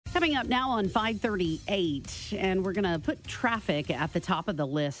Coming up now on 538, and we're going to put traffic at the top of the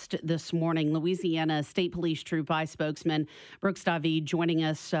list this morning. Louisiana State Police Troop I spokesman Brooks David joining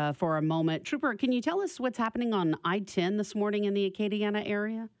us for a moment. Trooper, can you tell us what's happening on I-10 this morning in the Acadiana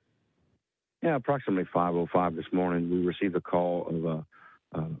area? Yeah, approximately 5:05 this morning, we received a call of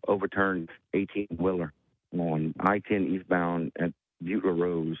a overturned 18-wheeler on I-10 eastbound at Butler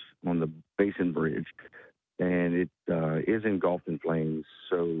Rose on the Basin Bridge, and it is engulfed in flames,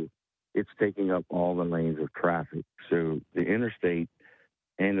 so it's taking up all the lanes of traffic. So the interstate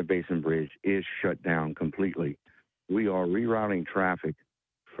and the Basin Bridge is shut down completely. We are rerouting traffic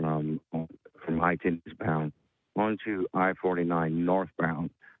from I-10 eastbound onto I-49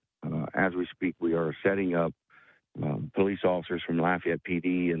 northbound. As we speak, we are setting up police officers from Lafayette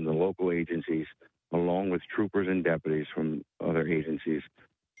PD and the local agencies, along with troopers and deputies from other agencies,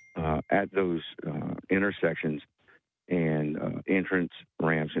 at those intersections and entrance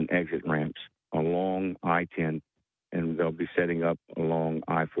ramps and exit ramps along I-10, and they'll be setting up along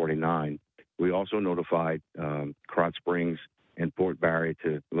I-49. We also notified Krotz Springs and Fort Barry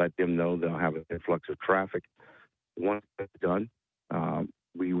to let them know they'll have an influx of traffic. Once that's done,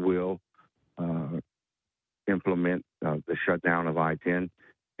 we will implement the shutdown of I-10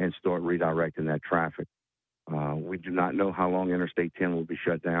 and start redirecting that traffic. We do not know how long Interstate 10 will be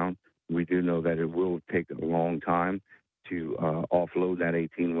shut down. We do know that it will take a long time to offload that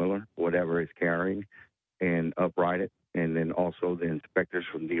 18-wheeler, whatever it's carrying, and upright it. And then also the inspectors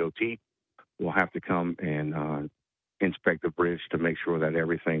from DOT will have to come and inspect the bridge to make sure that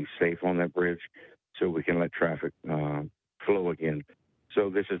everything's safe on that bridge so we can let traffic flow again. So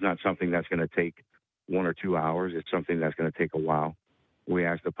this is not something that's going to take 1 or 2 hours. It's something that's going to take a while. We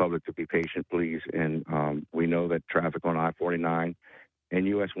ask the public to be patient, please, and we know that traffic on I-49 and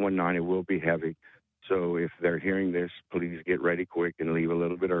US 190 will be heavy. So if they're hearing this, please get ready quick and leave a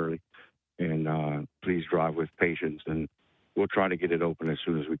little bit early, and please drive with patience, and we'll try to get it open as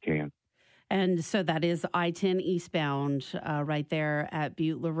soon as we can. And so that is I-10 eastbound right there at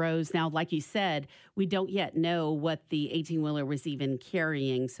Butler Rose. Now, like you said, we don't yet know what the 18-wheeler was even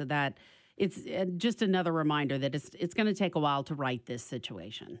carrying, so that it's just another reminder that it's going to take a while to right this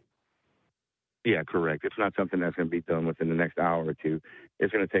situation. Yeah, correct. It's not something that's going to be done within the next hour or two.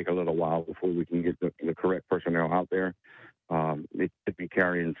 It's going to take a little while before we can get the correct personnel out there. It could be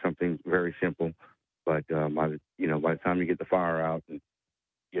carrying something very simple, but by the time you get the fire out and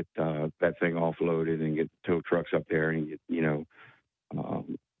get that thing offloaded and get tow trucks up there and get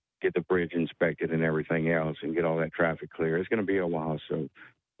the bridge inspected and everything else and get all that traffic clear, it's going to be a while. So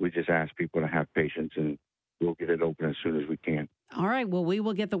we just ask people to have patience, and we'll get it open as soon as we can. All right. Well, we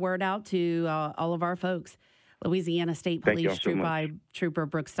will get the word out to all of our folks. Louisiana State Police Trooper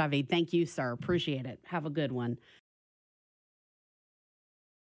Brooks David. Thank you, sir. Appreciate it. Have a good one.